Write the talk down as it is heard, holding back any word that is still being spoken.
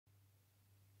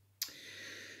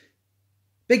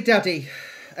Big Daddy.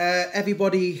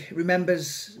 Everybody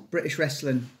remembers British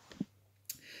wrestling.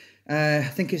 I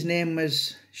think his name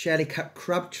was Shirley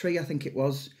Crabtree, I think it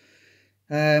was.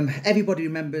 Everybody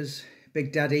remembers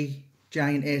Big Daddy,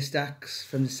 giant haystacks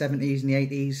from the 70s and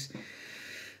the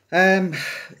 80s.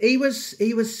 He was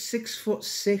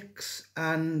 6'6"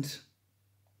 and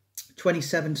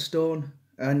 27 stone,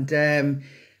 and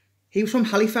he was from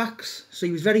Halifax, so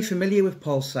he was very familiar with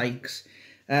Paul Sykes.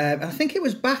 I think it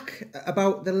was back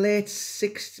about the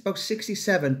about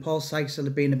 67. Paul Sykes will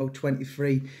have been about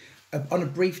 23, on a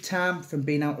brief time from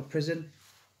being out of prison.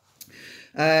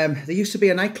 There used to be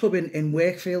a nightclub in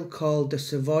Wakefield called the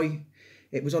Savoy.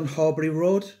 It was on Horbury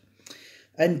Road,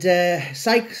 and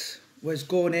Sykes was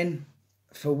going in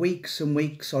for weeks and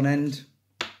weeks on end,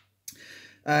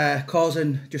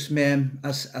 causing just mayhem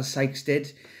as Sykes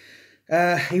did.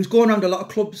 He was going around a lot of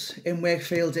clubs in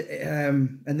Wakefield,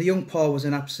 and the young Paul was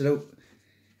an absolute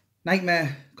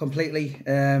nightmare completely.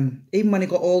 Even when he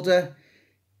got older,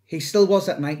 he still was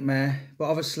that nightmare, but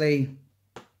obviously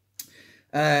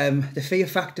the fear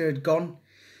factor had gone.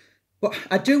 But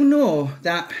I do know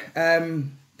that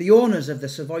the owners of the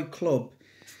Savoy Club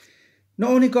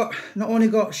not only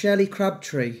got Shirley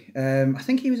Crabtree. I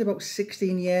think he was about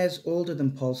 16 years older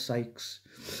than Paul Sykes,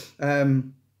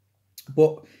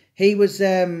 but he was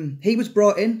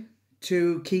brought in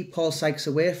to keep Paul Sykes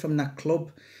away from that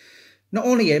club. Not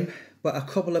only him, but a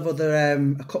couple of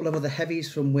other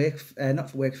heavies from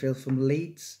Wakefield, from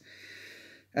Leeds.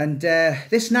 And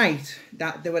this night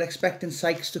that they were expecting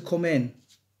Sykes to come in,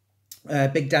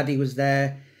 Big Daddy was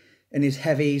there in his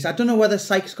heavies. I don't know whether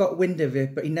Sykes got wind of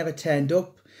it, but he never turned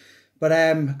up. But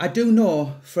I do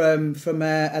know from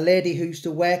a lady who used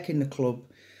to work in the club.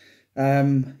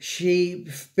 She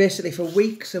basically, for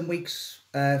weeks and weeks,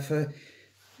 they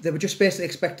were just basically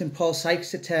expecting Paul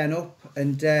Sykes to turn up,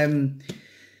 and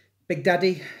Big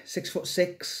Daddy,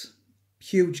 6'6",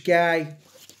 huge guy,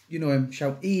 you know him,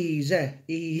 shout easy,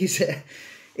 easy.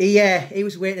 He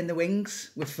was waiting in the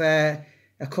wings with a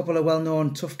couple of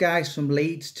well-known tough guys from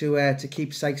Leeds to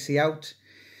keep Sykesy out.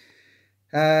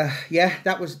 Yeah,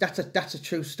 that's a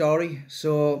true story.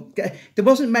 So there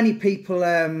wasn't many people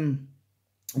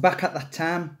back at that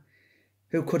time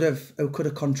who could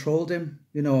have controlled him,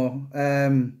 you know.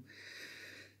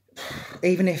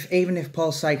 Even if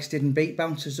Paul Sykes didn't beat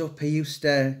bouncers up, he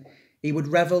would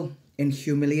revel in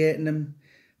humiliating them,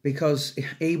 because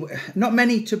not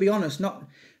many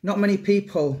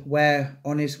people were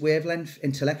on his wavelength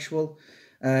intellectual.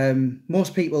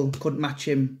 Most people couldn't match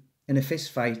him in a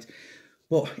fist fight,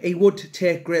 but he would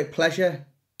take great pleasure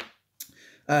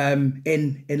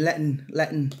in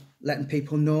letting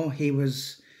people know he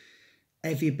was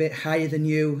every bit higher than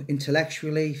you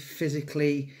intellectually,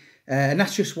 physically, and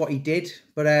that's just what he did.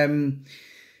 But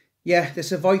yeah, the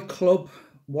Savoy Club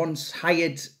once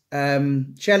hired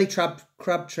Shirley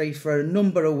Crabtree for a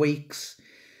number of weeks,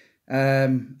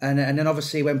 and then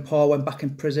obviously when Paul went back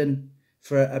in prison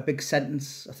for a big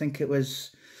sentence, I think it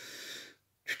was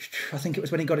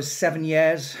when he got his 7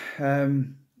 years.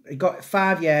 He got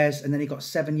 5 years and then he got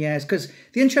 7 years. Because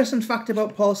the interesting fact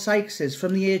about Paul Sykes is,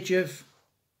 from the age of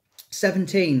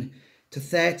 17 to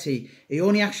 30, he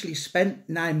only actually spent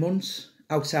 9 months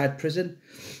outside prison.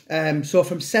 So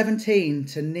from 17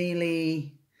 to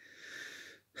nearly,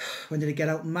 when did he get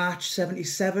out? March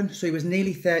 77. So he was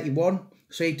nearly 31.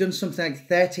 So he'd done something like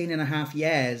 13 and a half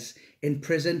years in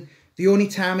prison. The only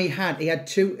time he had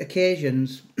 2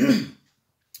 occasions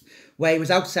where he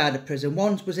was outside of prison.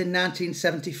 One was in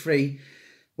 1973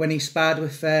 when he sparred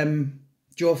with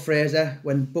Joe Fraser,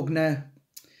 when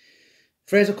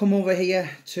Fraser come over here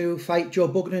to fight Joe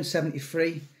Bugner in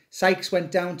 73. Sykes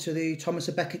went down to the Thomas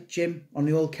à Becket gym on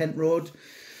the Old Kent Road,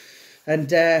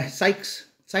 and Sykes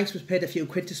was paid a few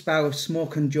quid to spar with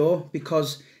Smoke and Joe,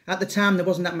 because at the time there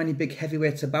wasn't that many big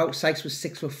heavyweights about. Sykes was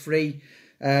 6'3",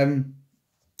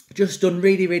 just done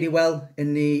really, really well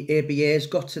in the ABAs,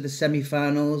 got to the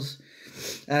semi-finals.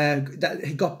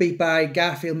 He got beat by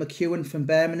Garfield McEwen from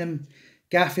Birmingham.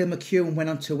 Garfield McEwen went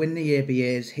on to win the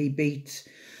ABAs. He beat,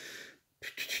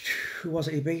 who was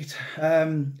it he beat?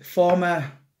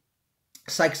 Former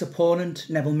Sykes opponent,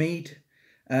 Neville Mead,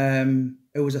 who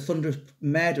was a thunderous,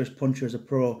 murderous puncher as a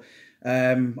pro.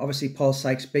 Obviously Paul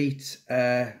Sykes beat,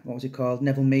 what was he called?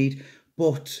 Neville Mead.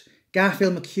 But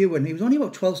Garfield McEwen, he was only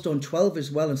about 12 stone 12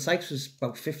 as well, and Sykes was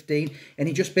about 15, and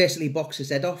he just basically boxed his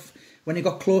head off. When he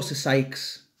got close to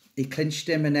Sykes, he clinched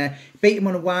him and beat him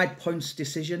on a wide points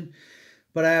decision.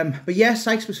 But yeah,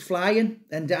 Sykes was flying,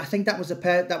 and I think that was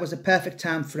a perfect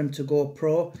time for him to go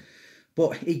pro.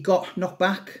 But he got knocked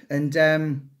back, and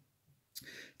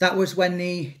That was when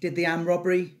he did the armed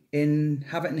robbery in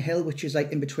Haverton Hill, which is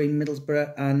like in between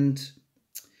Middlesbrough and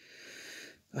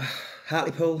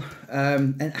Hartlepool.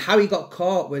 And how he got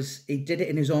caught was he did it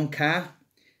in his own car,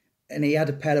 and he had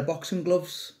a pair of boxing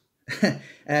gloves. For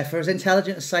as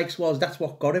intelligent as Sykes was, that's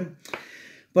what got him.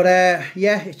 But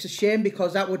yeah, it's a shame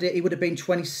because he would have been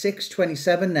 26,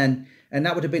 27 then, and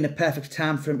that would have been a perfect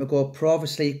time for him to go pro.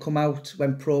 Obviously, he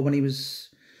went pro when he was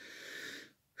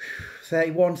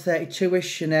 31,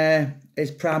 32-ish, and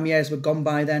his prime years were gone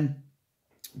by then.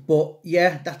 But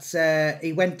yeah, that's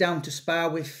he went down to spar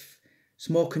with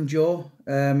Smoking Joe.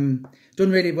 Done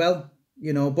really well,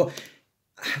 you know. But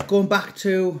going back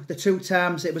to the 2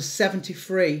 times, it was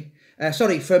 73. So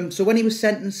when he was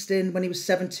sentenced when he was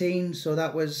 17, so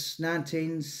that was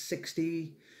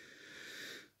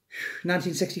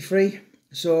 1963.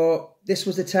 So this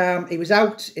was the time, he was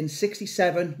out in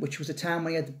 67, which was the time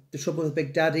when he had the trouble with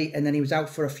Big Daddy, and then he was out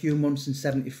for a few months in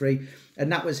 73,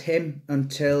 and that was him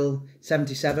until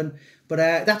 77. But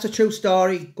that's a true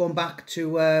story, going back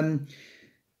to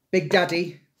Big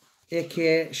Daddy,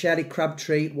 aka Shirley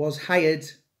Crabtree, was hired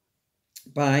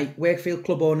by Wakefield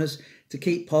club owners to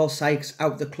keep Paul Sykes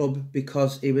out the club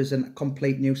because he was a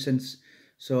complete nuisance.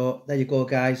 So there you go,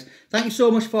 guys. Thank you so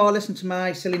much for listening to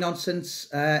my silly nonsense.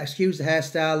 Excuse the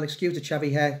hairstyle, excuse the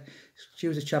chavvy hair,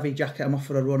 excuse the chavvy jacket. I'm off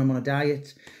for a run, I'm on a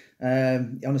diet,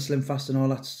 on a slim fast and all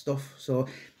that stuff. So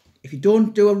if you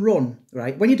don't do a run,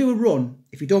 right, when you do a run,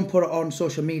 if you don't put it on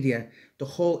social media, the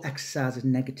whole exercise is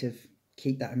negative.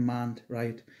 Keep that in mind,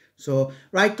 right? So,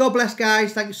 right, God bless,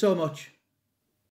 guys. Thank you so much.